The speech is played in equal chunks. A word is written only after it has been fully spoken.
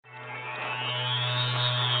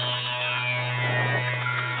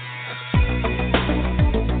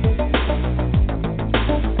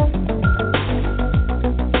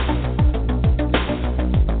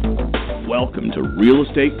to Real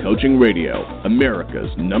Estate Coaching Radio, America's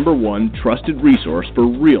 #1 trusted resource for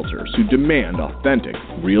realtors who demand authentic,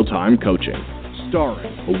 real-time coaching.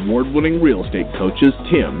 Starring award-winning real estate coaches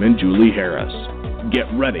Tim and Julie Harris.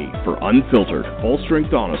 Get ready for unfiltered,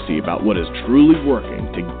 full-strength honesty about what is truly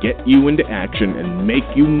working to get you into action and make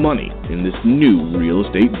you money in this new real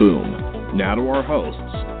estate boom. Now to our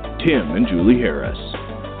hosts, Tim and Julie Harris.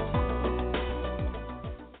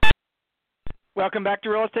 Welcome back to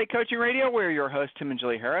Real Estate Coaching Radio. We're your hosts, Tim and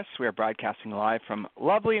Julie Harris. We are broadcasting live from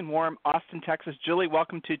lovely and warm Austin, Texas. Julie,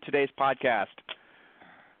 welcome to today's podcast.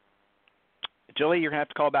 Julie, you're going to have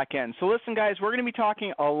to call back in. So listen, guys, we're going to be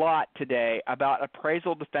talking a lot today about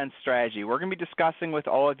appraisal defense strategy. We're going to be discussing with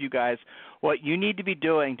all of you guys what you need to be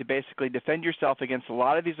doing to basically defend yourself against a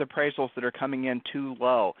lot of these appraisals that are coming in too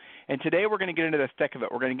low. And today we're going to get into the thick of it.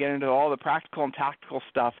 We're going to get into all the practical and tactical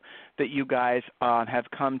stuff that you guys have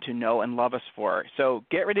come to know and love us for. So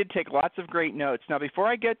get ready to take lots of great notes. Now, before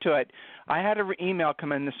I get to it, I had an email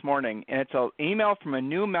come in this morning, and it's an email from a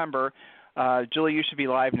new member. Julie, you should be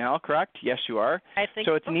live now, correct? Yes, you are. I think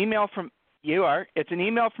so. It's an email from you are. It's an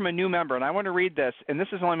email from a new member, and I want to read this. And this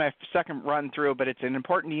is only my second run through, but it's an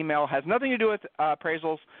important email. It has nothing to do with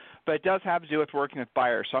appraisals, but it does have to do with working with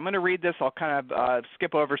buyers. So I'm going to read this. I'll kind of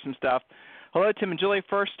skip over some stuff. Hello, Tim and Julie.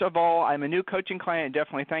 First of all, I'm a new coaching client, and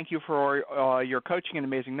definitely thank you for your coaching and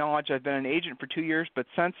amazing knowledge. I've been an agent for 2 years, but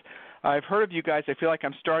since I've heard of you guys, I feel like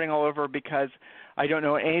I'm starting all over because I don't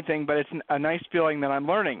know anything, but it's a nice feeling that I'm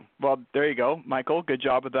learning. Well, there you go, Michael. Good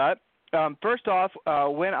job with that. First off,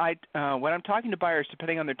 when I'm talking to buyers,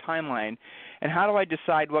 depending on their timeline, and how do I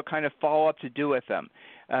decide what kind of follow-up to do with them?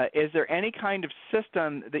 Is there any kind of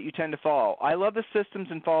system that you tend to follow? I love the systems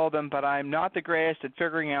and follow them, but I'm not the greatest at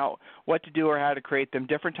figuring out what to do or how to create them,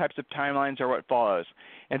 different types of timelines or what follows.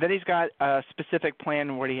 And then he's got a specific plan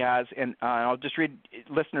and what he has, and I'll just read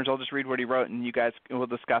what he wrote, and you guys will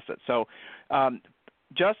discuss it. So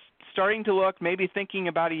just starting to look, maybe thinking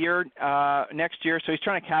about a year next year. So he's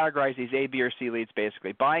trying to categorize these A, B, or C leads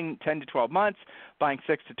basically. Buying 10 to 12 months, buying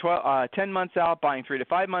 6 to 10 months out, buying 3 to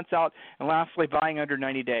 5 months out, and lastly, buying under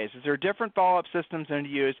 90 days. Is there different follow-up systems to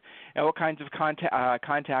use, and what kinds of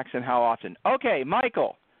contacts and how often? Okay,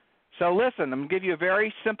 Michael. So listen, I'm going to give you a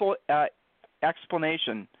very simple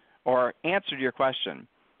explanation or answer to your question.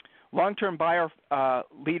 Long-term buyer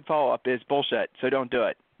lead follow-up is bullshit, so don't do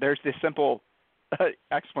it. There's this simple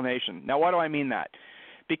explanation. Now, why do I mean that?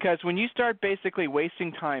 Because when you start basically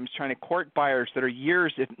wasting time trying to court buyers that are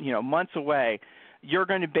years, months away, you're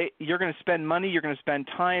going to spend money, you're going to spend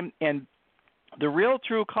time, and the real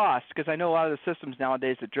true cost, because I know a lot of the systems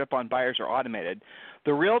nowadays that drip on buyers are automated,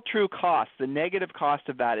 the real true cost, the negative cost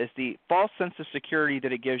of that is the false sense of security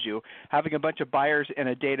that it gives you, having a bunch of buyers in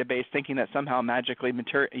a database thinking that somehow magically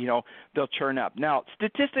they'll churn up. Now,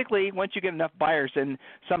 statistically, once you get enough buyers in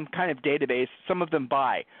some kind of database, some of them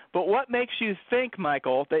buy. But what makes you think,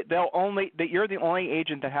 Michael, that you're the only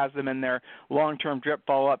agent that has them in their long-term drip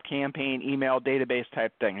follow-up campaign, email, database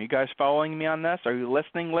type thing? Are you guys following me on this? Are you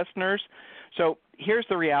listening, listeners? So here's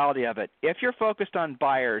the reality of it. If you're focused on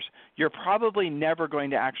buyers, you're probably never going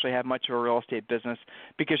to actually have much of a real estate business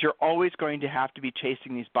because you're always going to have to be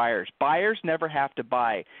chasing these buyers. Buyers never have to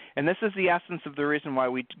buy. And this is the essence of the reason why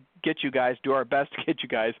we do our best to get you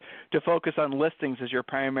guys to focus on listings as your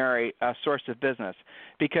primary source of business,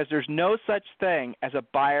 because there's no such thing as a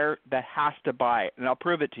buyer that has to buy. And I'll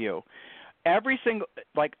prove it to you. Every single,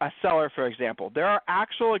 like a seller, for example, there are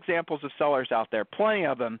actual examples of sellers out there, plenty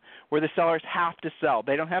of them, where the sellers have to sell.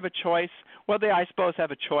 They don't have a choice. Well, they, I suppose, have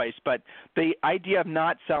a choice, but the idea of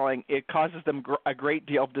not selling, it causes them a great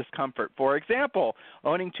deal of discomfort. For example,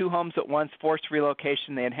 owning 2 homes at once, forced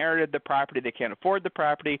relocation, they inherited the property, they can't afford the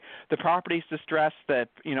property's distressed, the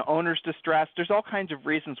owner's distressed. There's all kinds of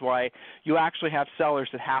reasons why you actually have sellers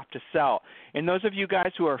that have to sell. And those of you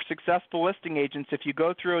guys who are successful listing agents, if you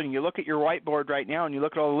go through and you look at your whiteboard right now and you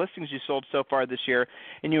look at all the listings you sold so far this year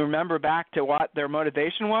and you remember back to what their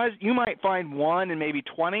motivation was, you might find 1 and maybe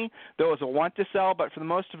 20 that was a want to sell, but for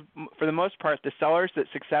the most part, the sellers that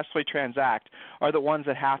successfully transact are the ones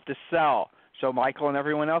that have to sell. So Michael and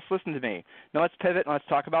everyone else, listen to me. Now let's pivot and let's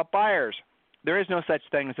talk about buyers. There is no such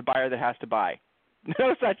thing as a buyer that has to buy.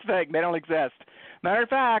 No such thing. They don't exist. Matter of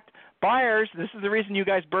fact, buyers, this is the reason you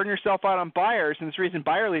guys burn yourself out on buyers, and this reason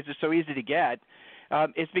buyer leads are so easy to get.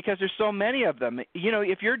 It's because there's so many of them.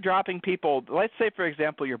 If you're dropping people, let's say, for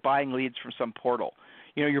example, you're buying leads from some portal.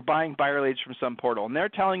 You're buying buyer leads from some portal, and they're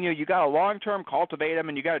telling you got to long-term cultivate them,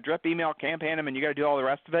 and you got to drip email campaign them, and you got to do all the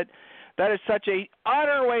rest of it. That is such a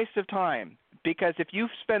utter waste of time. because if you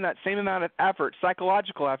spend that same amount of effort,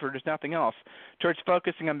 psychological effort is nothing else, towards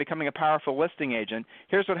focusing on becoming a powerful listing agent,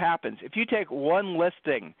 here's what happens. If you take one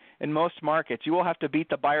listing in most markets, you will have to beat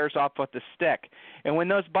the buyers off with the stick. And when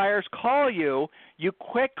those buyers call you, you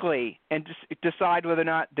quickly and decide whether or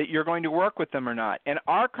not that you're going to work with them or not. And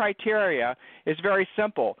our criteria is very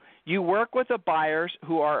simple. You work with the buyers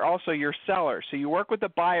who are also your sellers. So you work with the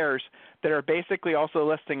buyers that are basically also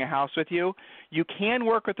listing a house with you. You can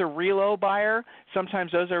work with a relo buyer.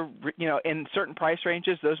 Sometimes those are, in certain price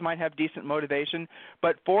ranges, those might have decent motivation.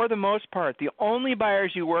 But for the most part, the only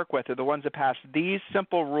buyers you work with are the ones that pass these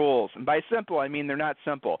simple rules. And by simple, I mean they're not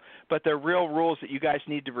simple, but they're real rules that you guys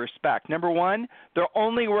need to respect. Number one, they're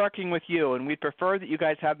only working with you, and we'd prefer that you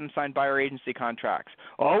guys have them sign buyer agency contracts.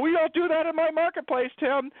 Oh, we don't do that in my marketplace,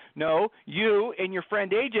 Tim. No, you and your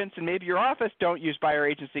friend agents and maybe your office don't use buyer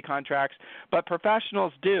agency contracts, but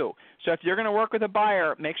professionals do. So if you're going to work with a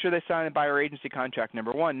buyer, make sure they sign a buyer agency contract,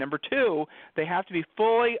 number one. Number two, they have to be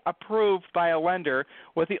fully approved by a lender,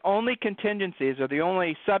 with the only contingencies or the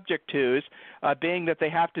only subject tos being that they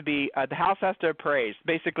have to be, the house has to appraise.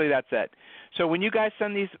 Basically, that's it. So when you guys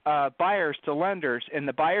send these buyers to lenders and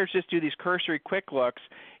the buyers just do these cursory quick looks,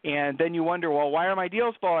 and then you wonder, well, why are my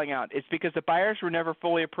deals falling out? It's because the buyers were never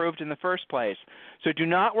fully approved in the first place. So do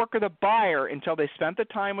not work with a buyer until they spent the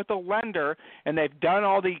time with the lender and they've done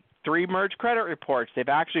all the 3 merged credit reports. They've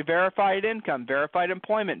actually verified income, verified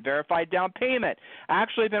employment, verified down payment,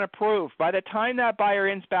 actually been approved. By the time that buyer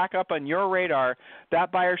ends back up on your radar,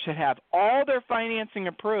 that buyer should have all their financing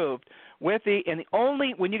approved. When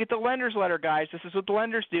you get the lender's letter, guys, this is what the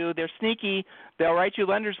lenders do. They're sneaky. They'll write you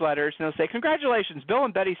lender's letters, and they'll say, congratulations, Bill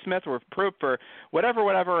and Betty Smith were approved for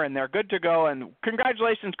whatever, and they're good to go, and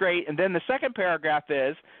congratulations, great. And then the second paragraph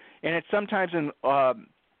is, and it's sometimes in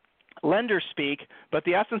lender speak, but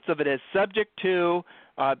the essence of it is subject to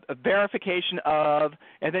a verification of,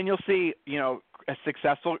 and then you'll see, a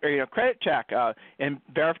successful credit check and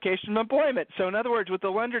verification of employment. So in other words, what the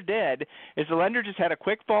lender did is the lender just had a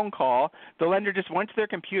quick phone call. The lender just went to their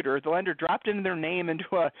computer. The lender dropped in their name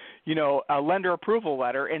into a lender approval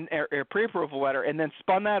letter and a pre-approval letter, and then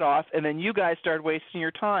spun that off, and then you guys started wasting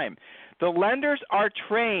your time. The lenders are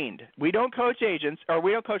trained. We don't coach agents, or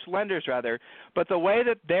we don't coach lenders rather, but the way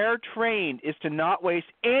that they're trained is to not waste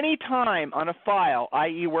any time on a file,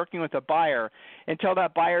 i.e. working with a buyer, until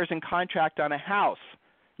that buyer's in contract on a house.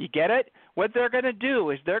 You get it? What they're going to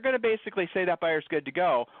do is they're going to basically say that buyer's good to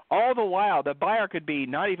go. All the while, the buyer could be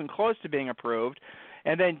not even close to being approved.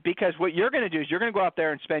 And then because what you're going to do is you're going to go out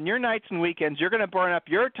there and spend your nights and weekends. You're going to burn up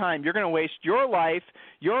your time. You're going to waste your life,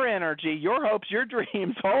 your energy, your hopes, your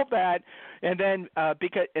dreams, all of that. And then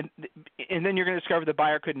and then you're going to discover the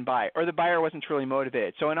buyer couldn't buy, or the buyer wasn't truly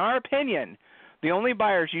motivated. So in our opinion, the only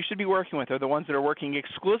buyers you should be working with are the ones that are working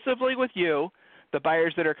exclusively with you, the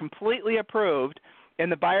buyers that are completely approved,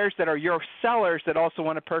 and the buyers that are your sellers that also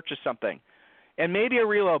want to purchase something. And maybe a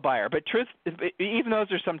relo buyer, but even those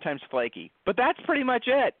are sometimes flaky. But that's pretty much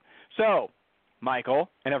it. So, Michael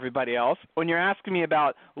and everybody else, when you're asking me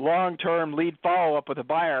about long-term lead follow-up with a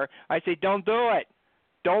buyer, I say don't do it.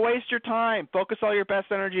 Don't waste your time. Focus all your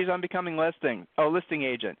best energies on becoming a listing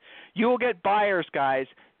agent. You will get buyers, guys.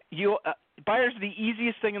 Buyers are the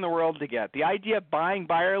easiest thing in the world to get. The idea of buying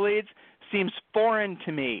buyer leads seems foreign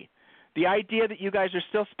to me. The idea that you guys are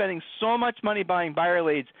still spending so much money buying buyer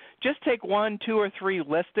leads, just take 1, 2, or 3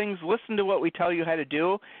 listings, listen to what we tell you how to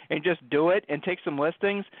do, and just do it and take some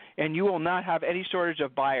listings, and you will not have any shortage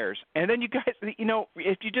of buyers. And then you guys,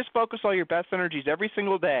 if you just focus all your best energies every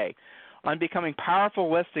single day on becoming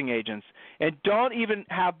powerful listing agents, and don't even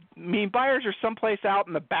have, buyers are someplace out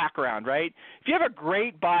in the background, right? If you have a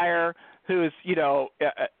great buyer who's,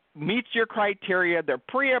 meets your criteria, they're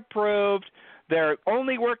pre-approved, they're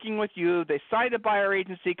only working with you, they signed a buyer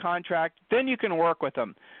agency contract, then you can work with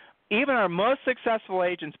them. Even our most successful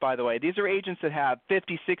agents, by the way, these are agents that have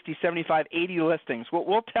 50, 60, 75, 80 listings. What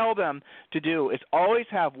we'll tell them to do is always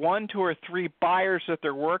have 1, 2, or 3 buyers that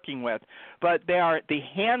they're working with, but they are the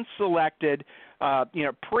hand-selected,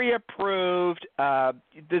 pre-approved,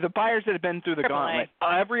 the buyers that have been through the gauntlet.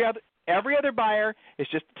 Every other buyer is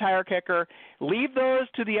just a tire kicker. Leave those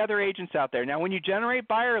to the other agents out there. Now, when you generate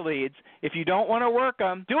buyer leads, if you don't want to work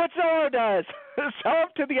them, do what Zillow does. Sell them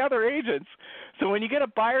to the other agents. So when you get a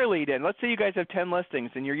buyer lead in, let's say you guys have 10 listings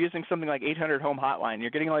and you're using something like 800 Home Hotline, you're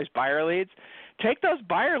getting all these buyer leads, take those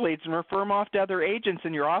buyer leads and refer them off to other agents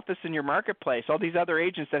in your office, in your marketplace, all these other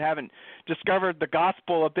agents that haven't discovered the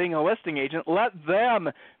gospel of being a listing agent. Let them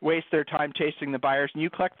waste their time chasing the buyers, and you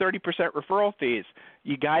collect 30% referral fees.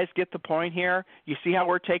 You guys get the point here? You see how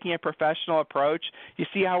we're taking a professional approach? You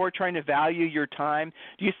see how we're trying to value your time?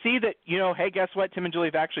 Do you see that, hey, guess what? Tim and Julie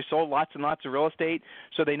have actually sold lots and lots of real estate,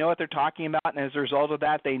 so they know what they're talking about, and as a result of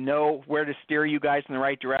that, they know where to steer you guys in the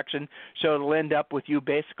right direction, so it'll end up with you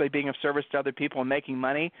basically being of service to other people and making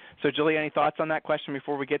money. So, Julie, any thoughts on that question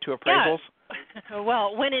before we get to appraisals? Yeah.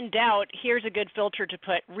 Well, when in doubt, here's a good filter to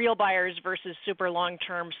put: real buyers versus super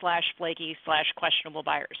long-term / flaky / questionable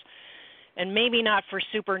buyers. And maybe not for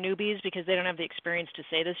super newbies because they don't have the experience to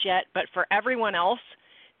say this yet, but for everyone else,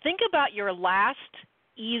 think about your last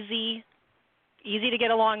easy to get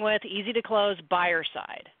along with, easy to close buyer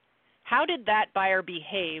side. How did that buyer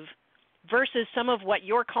behave versus some of what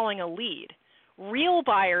you're calling a lead? Real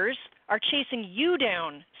buyers are chasing you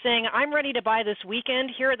down, saying, I'm ready to buy this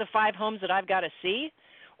weekend. Here are the 5 homes that I've got to see.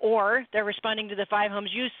 Or they're responding to the 5 homes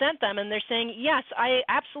you sent them, and they're saying, yes, I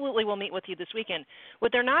absolutely will meet with you this weekend.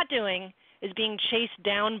 What they're not doing is being chased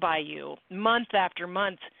down by you month after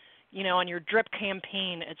month, on your drip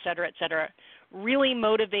campaign, et cetera, et cetera. Really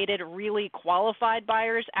motivated, really qualified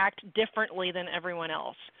buyers act differently than everyone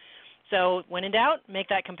else. So when in doubt, make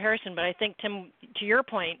that comparison. But I think, Tim, to your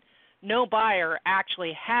point, no buyer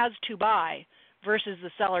actually has to buy versus the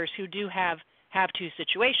sellers who do have to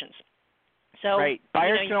situations. So right.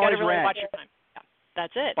 Buyers you can got to always really rent. watch your time. Yeah,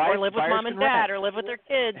 that's it. Or live with mom and dad, or live with their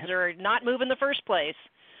kids, or not move in the first place.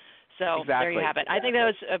 So exactly. There you have it. I think that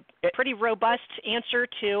was a pretty robust answer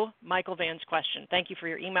to Michael Van's question. Thank you for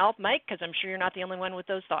your email, Mike, because I'm sure you're not the only one with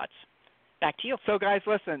those thoughts. Back to you. So, guys,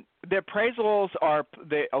 listen, the appraisals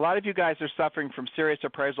a lot of you guys are suffering from serious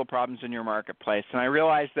appraisal problems in your marketplace, and I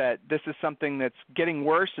realize that this is something that's getting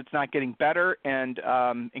worse. It's not getting better, and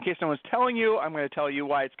in case no one's telling you, I'm going to tell you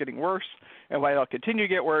why it's getting worse and why it'll continue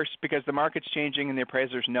to get worse, because the market's changing and the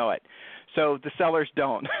appraisers know it. So the sellers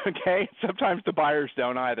don't, okay? Sometimes the buyers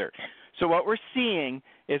don't either. So what we're seeing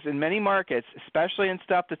is in many markets, especially in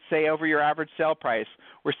stuff that's, say, over your average sale price,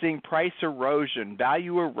 we're seeing price erosion,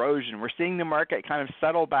 value erosion. We're seeing the market kind of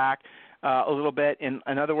settle back a little bit. In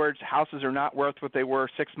other words, houses are not worth what they were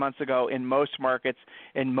 6 months ago in most markets,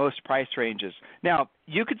 in most price ranges. Now,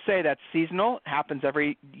 you could say that's seasonal. It happens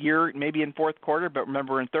every year, maybe in fourth quarter, but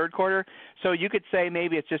remember in third quarter. So you could say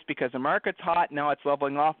maybe it's just because the market's hot, now it's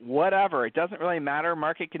leveling off, whatever. It doesn't really matter.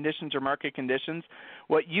 Market conditions are market conditions.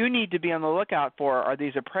 What you need to be on the lookout for are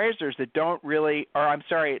these appraisers that don't really,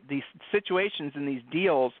 these situations in these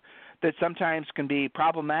deals that sometimes can be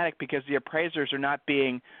problematic because the appraisers are not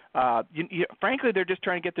being, frankly, they're just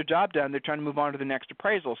trying to get their job done. They're trying to move on to the next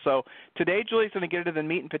appraisal. So today, Julie's going to get into the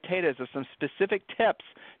meat and potatoes of some specific tips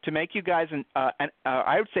to make you guys,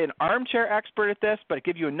 I would say, an armchair expert at this, but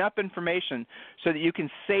give you enough information so that you can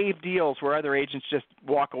save deals where other agents just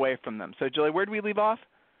walk away from them. So, Julie, where do we leave off?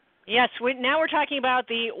 Yes, now we're talking about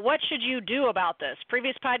what should you do about this.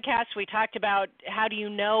 Previous podcasts, we talked about how do you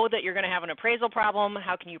know that you're going to have an appraisal problem,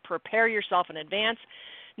 how can you prepare yourself in advance.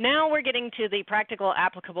 Now we're getting to the practical,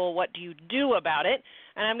 applicable, what do you do about it.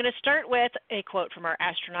 And I'm going to start with a quote from our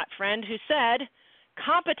astronaut friend who said,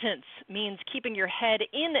 competence means keeping your head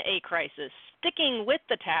in a crisis, sticking with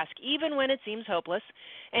the task even when it seems hopeless,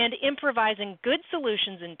 and improvising good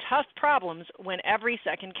solutions in tough problems when every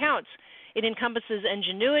second counts. It encompasses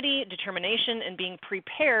ingenuity, determination, and being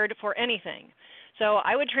prepared for anything. So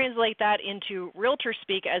I would translate that into realtor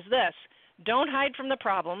speak as this: don't hide from the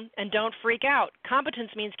problem and don't freak out.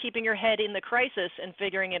 Competence means keeping your head in the crisis and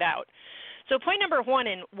figuring it out. So point number 1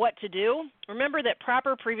 in what to do, remember that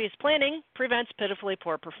proper previous planning prevents pitifully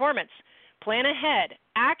poor performance. Plan ahead.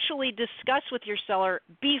 Actually discuss with your seller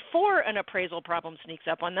before an appraisal problem sneaks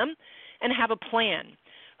up on them, and have a plan.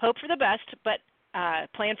 Hope for the best, but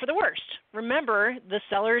plan for the worst. Remember the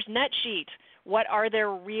seller's net sheet. What are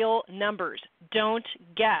their real numbers? Don't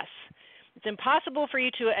guess. It's impossible for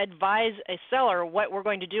you to advise a seller what we're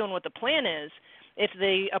going to do and what the plan is if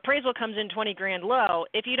the appraisal comes in $20,000 low.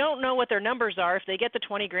 If you don't know what their numbers are, if they get the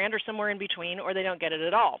 $20,000 or somewhere in between, or they don't get it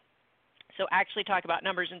at all. So actually talk about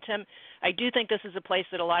numbers. And Tim, I do think this is a place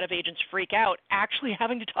that a lot of agents freak out, actually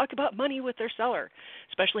having to talk about money with their seller,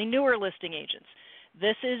 especially newer listing agents.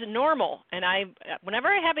 This is normal, and whenever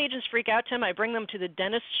I have agents freak out, Tim, I bring them to the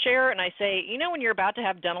dentist chair, and I say, when you're about to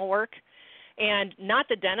have dental work, and not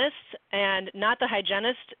the dentist and not the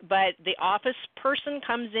hygienist, but the office person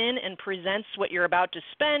comes in and presents what you're about to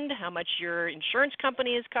spend, how much your insurance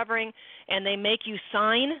company is covering, and they make you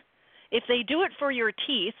sign. If they do it for your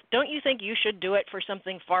teeth, don't you think you should do it for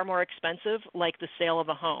something far more expensive, like the sale of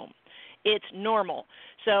a home? It's normal.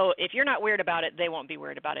 So if you're not weird about it, they won't be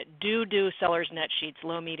weird about it. Do seller's net sheets,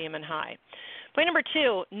 low, medium, and high. Point number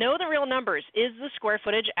 2, know the real numbers. Is the square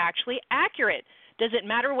footage actually accurate? Does it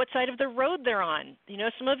matter what side of the road they're on? You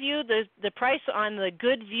know, some of you, the price on the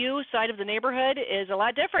good view side of the neighborhood is a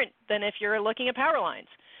lot different than if you're looking at power lines.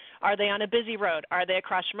 Are they on a busy road? Are they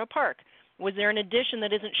across from a park? Was there an addition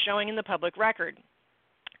that isn't showing in the public record?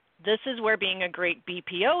 This is where being a great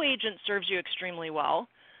BPO agent serves you extremely well.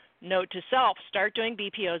 Note to self, start doing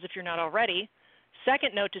BPOs if you're not already.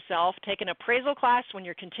 Second note to self, take an appraisal class when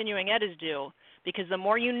your continuing ed is due, because the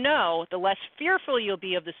more you know, the less fearful you'll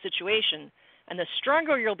be of the situation, and the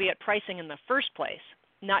stronger you'll be at pricing in the first place,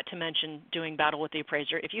 not to mention doing battle with the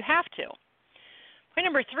appraiser if you have to. Point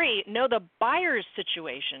number 3, know the buyer's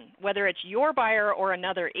situation, whether it's your buyer or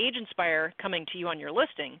another agent's buyer coming to you on your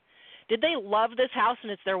listing. Did they love this house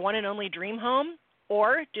and it's their one and only dream home,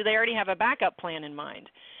 or do they already have a backup plan in mind?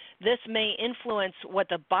 This may influence what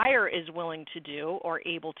the buyer is willing to do or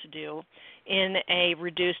able to do in a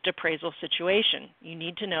reduced appraisal situation. You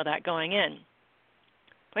need to know that going in.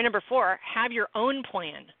 Point number 4, have your own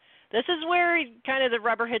plan. This is where kind of the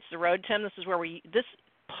rubber hits the road, Tim. This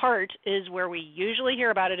part is where we usually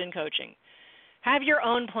hear about it in coaching. Have your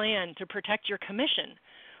own plan to protect your commission.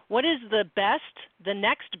 What is the best, the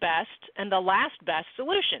next best, and the last best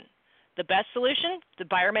solution? The best solution, the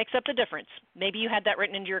buyer makes up the difference. Maybe you had that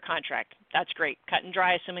written into your contract. That's great. Cut and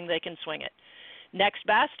dry, assuming they can swing it. Next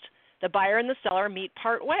best, the buyer and the seller meet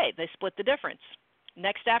part way. They split the difference.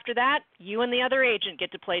 Next after that, you and the other agent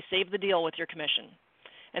get to play save the deal with your commission.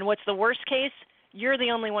 And what's the worst case? You're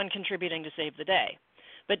the only one contributing to save the day.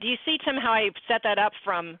 But do you see, Tim, how I set that up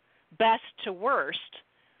from best to worst,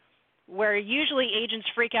 where usually agents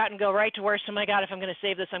freak out and go right to worst? Oh, my God, if I'm going to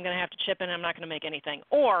save this, I'm going to have to chip in and I'm not going to make anything.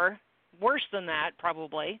 Or worse than that,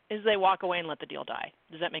 probably, is they walk away and let the deal die.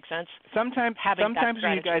 Does that make sense? Sometimes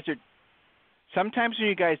when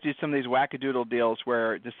you guys do some of these wackadoodle deals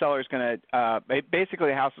where the seller's going to basically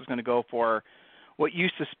the house is going to go for what you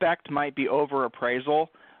suspect might be over appraisal.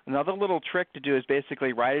 Another little trick to do is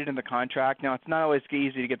basically write it in the contract. Now, it's not always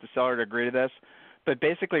easy to get the seller to agree to this, but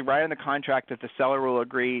basically write in the contract that the seller will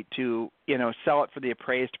agree to, sell it for the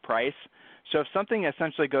appraised price. So if something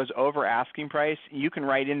essentially goes over asking price, you can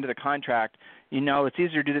write into the contract, it's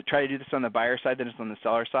easier to try to do this on the buyer side than it's on the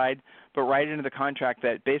seller side, but write into the contract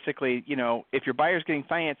that basically, if your buyer's getting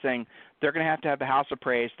financing, they're going to have the house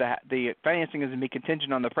appraised. The financing is going to be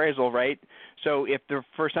contingent on the appraisal, right? So if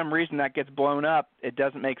for some reason that gets blown up, it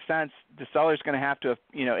doesn't make sense. The seller's going to have to,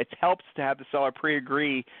 it helps to have the seller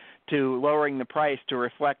pre-agree to lowering the price to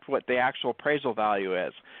reflect what the actual appraisal value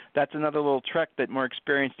is. That's another little trick that more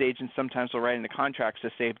experienced agents sometimes will write in the contracts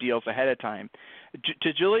to save deals ahead of time.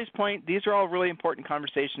 To Julie's point, these are all really important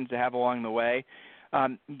conversations to have along the way.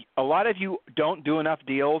 A lot of you don't do enough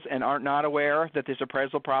deals and are not aware that this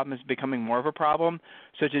appraisal problem is becoming more of a problem.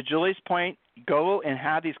 So to Julie's point, go and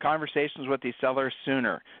have these conversations with these sellers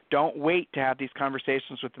sooner. Don't wait to have these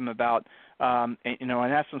conversations with them about, in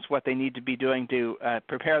essence, what they need to be doing to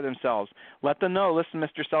prepare themselves. Let them know, listen,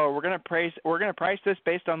 Mr. Seller, we're going to price this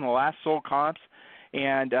based on the last sold comps.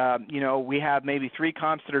 And, we have maybe 3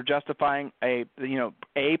 comps that are justifying A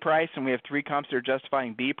price, and we have 3 comps that are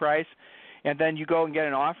justifying B price. And then you go and get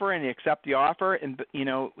an offer and you accept the offer and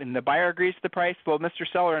the buyer agrees to the price. Well, Mr.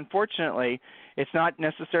 Seller, unfortunately, it's not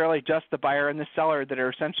necessarily just the buyer and the seller that are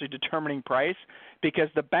essentially determining price, because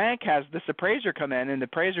the bank has this appraiser come in and the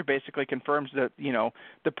appraiser basically confirms that,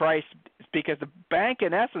 the price, because the bank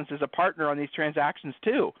in essence is a partner on these transactions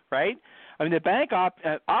too, right? I mean, the bank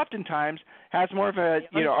oftentimes has more of a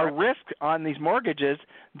risk on these mortgages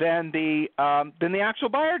than the actual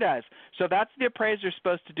buyer does. So that's the appraiser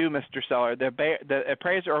supposed to do, Mr. Seller. The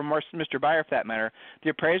appraiser, or more Mr. Buyer for that matter,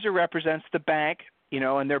 the appraiser represents the bank,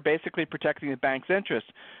 and they're basically protecting the bank's interest.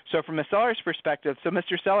 So from a seller's perspective,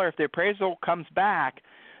 Mr. Seller, if the appraisal comes back,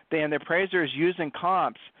 then the appraiser is using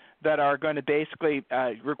comps that are going to basically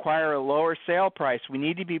require a lower sale price. We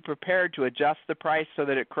need to be prepared to adjust the price so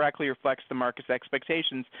that it correctly reflects the market's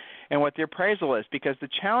expectations and what the appraisal is. Because the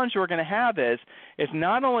challenge we're going to have is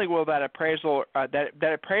not only will that appraisal,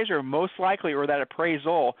 that appraiser most likely, or that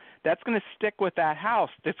appraisal, that's going to stick with that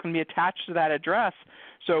house. That's going to be attached to that address.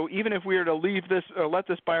 So even if we were to leave this or let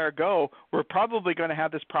this buyer go, we're probably going to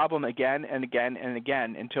have this problem again and again and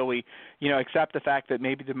again until we, accept the fact that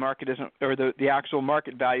maybe the market isn't, or the actual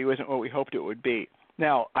market value isn't what we hoped it would be.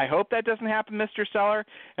 Now, I hope that doesn't happen, Mr. Seller,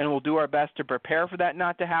 and we'll do our best to prepare for that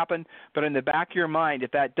not to happen. But in the back of your mind,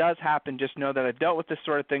 if that does happen, just know that I've dealt with this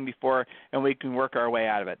sort of thing before, and we can work our way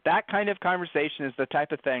out of it. That kind of conversation is the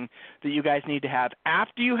type of thing that you guys need to have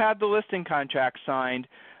after you have the listing contract signed.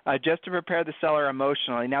 just to prepare the seller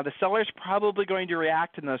emotionally. Now, the seller's probably going to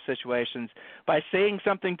react in those situations by saying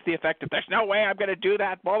something to the effect of, there's no way I'm going to do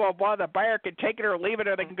that, blah, blah, blah. The buyer can take it or leave it,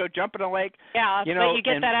 or they can go jump in a lake. Yeah, but you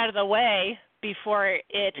get that out of the way before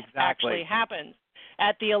it actually happens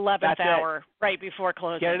at the 11th hour, right before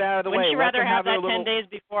closing. Get it out of the way. Wouldn't you rather have that 10 days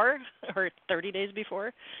before or 30 days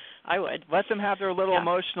before? I would. Let them have their little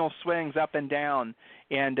emotional swings up and down,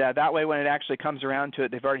 and that way when it actually comes around to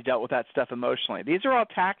it, they've already dealt with that stuff emotionally. These are all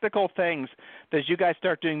tactical things that as you guys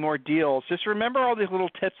start doing more deals, just remember all these little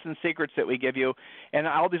tips and secrets that we give you and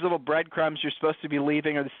all these little breadcrumbs you're supposed to be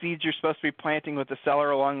leaving or the seeds you're supposed to be planting with the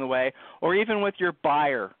seller along the way or even with your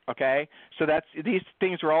buyer, okay? So these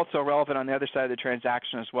things are also relevant on the other side of the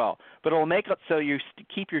transaction as well. But it will make it so you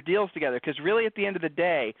keep your deals together because really at the end of the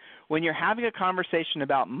day, when you're having a conversation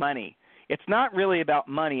about money, it's not really about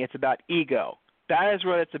money, it's about ego. That is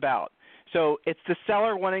what it's about. So it's the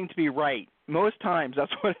seller wanting to be right. Most times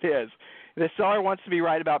that's what it is. The seller wants to be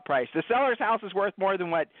right about price. The seller's house is worth more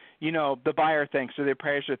than what, the buyer thinks or the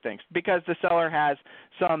appraiser thinks because the seller has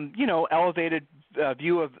some, elevated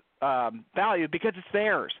view of value because it's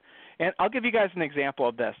theirs. And I'll give you guys an example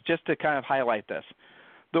of this just to kind of highlight this.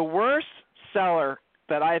 The worst seller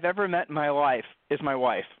that I've ever met in my life is my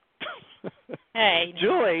wife. Hey.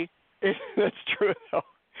 Julie, that's true though.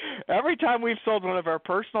 Every time we've sold one of our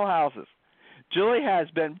personal houses, Julie has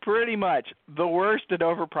been pretty much the worst at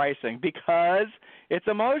overpricing because it's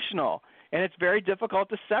emotional, and it's very difficult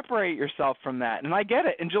to separate yourself from that. And I get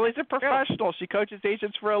it. And Julie's a professional. She coaches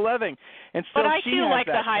agents for a living. And still but I she do has like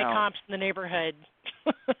that the high challenge. comps in the neighborhood.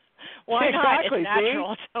 Why exactly, not? It's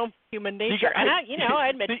natural. See? It's so human nature. And I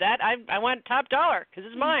admit that. I want top dollar because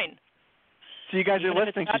it's mine. So you guys Even are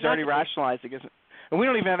listening. She's already rationalized it. And we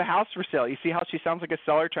don't even have a house for sale. You see how she sounds like a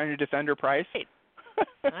seller trying to defend her price? Right.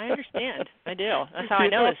 I understand. I do. That's how I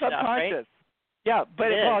know this stuff, right? Yeah, but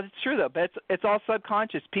it's true though. But it's all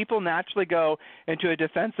subconscious. People naturally go into a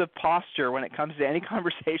defensive posture when it comes to any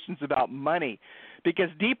conversations about money, because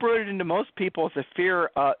deep rooted into most people is a fear.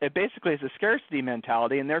 It basically is a scarcity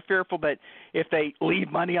mentality, and they're fearful that if they leave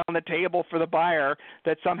money on the table for the buyer,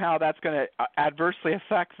 that somehow that's going to adversely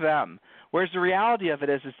affect them. Whereas the reality of it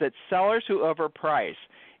is that sellers who overprice,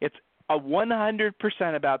 it's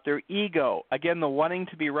 100% about their ego. Again, the wanting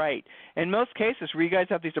to be right. In most cases where you guys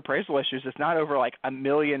have these appraisal issues, it's not over like $1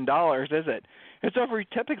 million, is it? It's over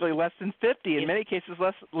typically less than 50. In many cases,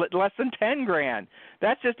 less than 10 grand.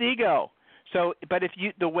 That's just ego. So, but if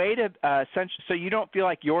you, the way to, so you don't feel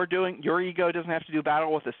like your ego doesn't have to do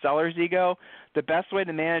battle with the seller's ego, the best way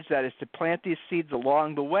to manage that is to plant these seeds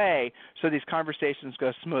along the way so these conversations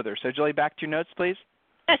go smoother. So, Julie, back to your notes, please.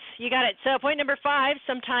 Yes, you got it. So point number 5,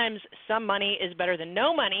 sometimes some money is better than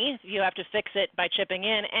no money. You have to fix it by chipping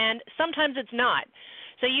in, and sometimes it's not.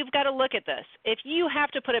 So you've got to look at this. If you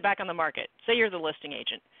have to put it back on the market, say you're the listing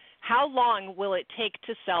agent, how long will it take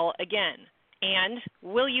to sell again? And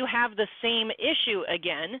will you have the same issue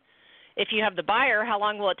again? If you have the buyer, how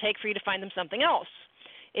long will it take for you to find them something else?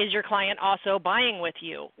 Is your client also buying with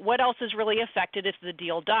you? What else is really affected if the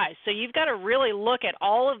deal dies? So you've got to really look at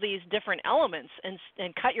all of these different elements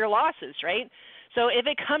and cut your losses, right? So if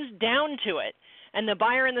it comes down to it, and the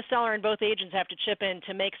buyer and the seller and both agents have to chip in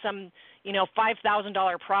to make some,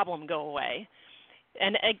 $5,000 problem go away,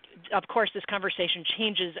 and of course this conversation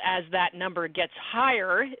changes as that number gets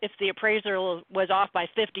higher. If the appraiser was off by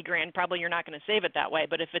 50 grand, probably you're not going to save it that way.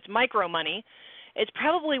 But if it's micro money, it's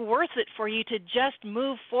probably worth it for you to just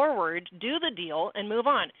move forward, do the deal, and move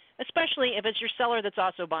on, especially if it's your seller that's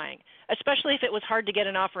also buying, especially if it was hard to get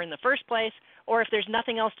an offer in the first place, or if there's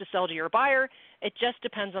nothing else to sell to your buyer. It just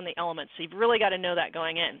depends on the elements. So you've really got to know that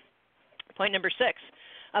going in. Point number 6,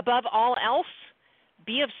 above all else,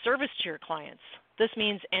 be of service to your clients. This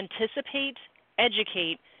means anticipate,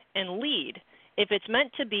 educate, and lead. If it's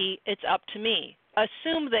meant to be, it's up to me.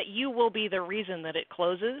 Assume that you will be the reason that it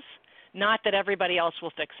closes, not that everybody else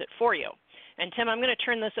will fix it for you. And, Tim, I'm going to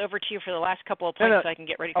turn this over to you for the last couple of points so I can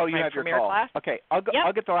get ready for my premiere class. Okay, I'll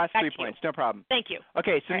get the last 3 points. No problem. Thank you.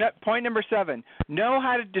 Okay, so point number 7, know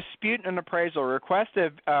how to dispute an appraisal. Request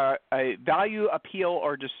a value appeal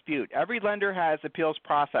or dispute. Every lender has appeals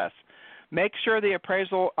process. Make sure the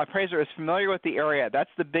appraiser is familiar with the area. That's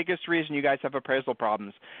the biggest reason you guys have appraisal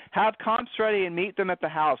problems. Have comps ready and meet them at the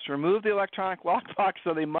house. Remove the electronic lockbox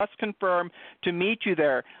so they must confirm to meet you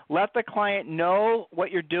there. Let the client know what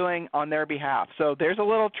you're doing on their behalf. So there's a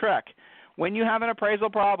little trick. When you have an appraisal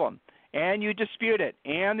problem and you dispute it,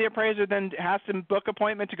 and the appraiser then has to book an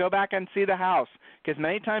appointment to go back and see the house, because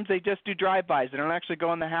many times they just do drive-bys. They don't actually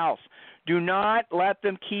go in the house. Do not let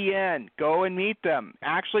them key in. Go and meet them.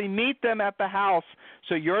 Actually meet them at the house,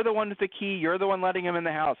 so you're the one with the key. You're the one letting them in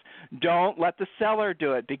the house. Don't let the seller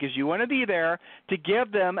do it, because you want to be there to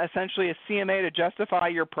give them essentially a CMA to justify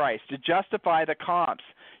your price, to justify the comps.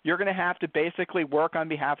 You're going to have to basically work on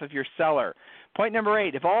behalf of your seller. Point number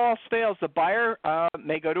 8, if all else fails, the buyer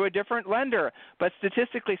may go to a different lender, but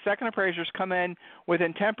statistically, second appraisers come in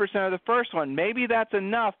within 10% of the first one. Maybe that's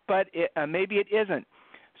enough, but maybe it isn't.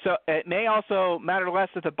 So it may also matter less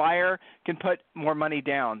if the buyer can put more money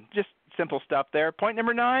down. Just simple stuff there. Point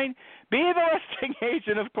number 9, be the listing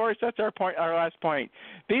agent. Of course, that's our last point.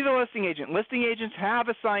 Be the listing agent. Listing agents have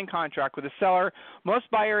a signed contract with the seller.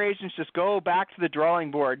 Most buyer agents just go back to the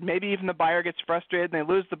drawing board. Maybe even the buyer gets frustrated and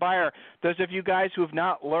they lose the buyer. Those of you guys who have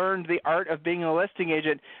not learned the art of being a listing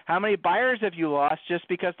agent, how many buyers have you lost just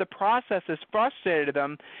because the process has frustrated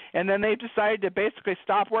them, and then they've decided to basically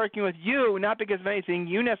stop working with you, not because of anything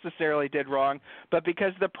you necessarily did wrong, but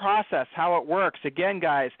because of the process, how it works. Again,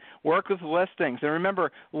 guys, work with listings. And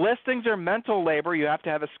remember, listings are mental labor. You have to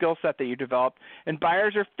have a skill set that you developed. And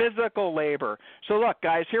buyers are physical labor. So look,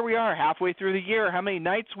 guys, here we are halfway through the year. How many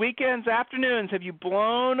nights, weekends, afternoons have you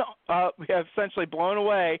essentially blown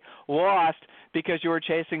away, lost, because you were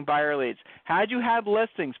chasing buyer leads? Had you had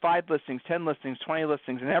listings, 5 listings, 10 listings, 20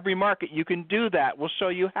 listings in every market, you can do that. We'll show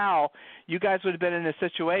you how. You guys would have been in a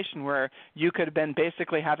situation where you could have been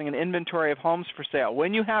basically having an inventory of homes for sale.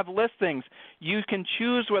 When you have listings, you can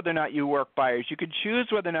choose whether or not you work buyers. You can choose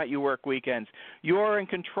whether or not you work weekends. You're in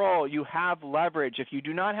control. You have leverage. If you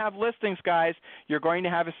do not have listings, guys, you're going to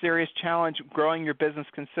have a serious challenge growing your business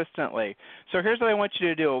consistently. So here's what I want you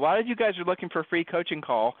to do. A lot of you guys are looking for a free coaching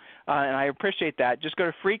call, and I appreciate that. Just go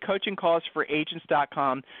to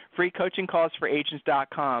freecoachingcallsforagents.com,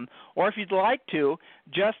 freecoachingcallsforagents.com, or if you'd like to,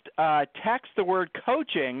 just text the word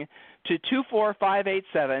coaching to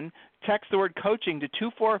 24587. Text the word coaching to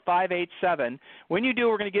 24587. When you do,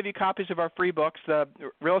 we're going to give you copies of our free books. The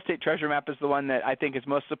Real Estate Treasure Map is the one that I think is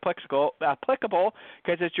most applicable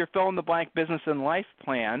because it's your fill-in-the-blank business and life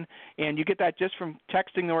plan, and you get that just from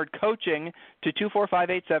texting the word coaching to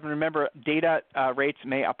 24587. Remember, data rates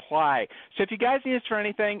may apply. So if you guys need us for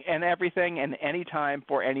anything and everything and any time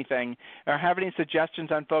for anything, or have any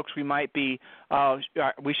suggestions on folks we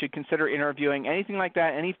should consider interviewing, anything like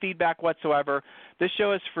that, any feedback whatsoever, this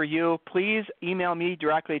show is for you. Please email me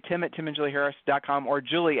directly, tim@timandjulieharris.com or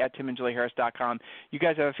julie@timandjulieharris.com. You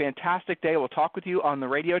guys have a fantastic day. We'll talk with you on the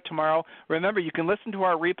radio tomorrow. Remember, you can listen to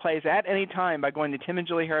our replays at any time by going to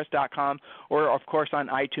timandjulieharris.com or, of course, on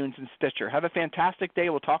iTunes and Stitcher. Have a fantastic day.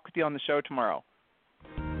 We'll talk with you on the show tomorrow.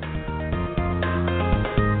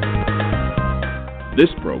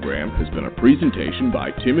 This program has been a presentation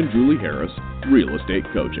by Tim and Julie Harris, Real Estate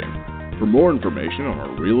Coaching. For more information on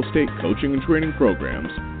our real estate coaching and training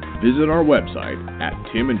programs, visit our website at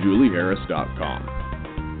timandjulieharris.com.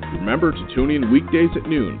 Remember to tune in weekdays at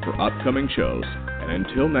noon for upcoming shows, and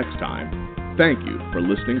until next time, thank you for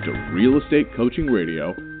listening to Real Estate Coaching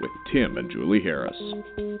Radio with Tim and Julie Harris.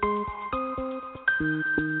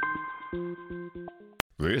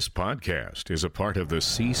 This podcast is a part of the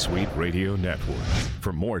C-Suite Radio Network.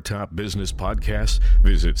 For more top business podcasts,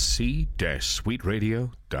 visit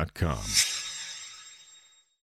c-suiteradio.com.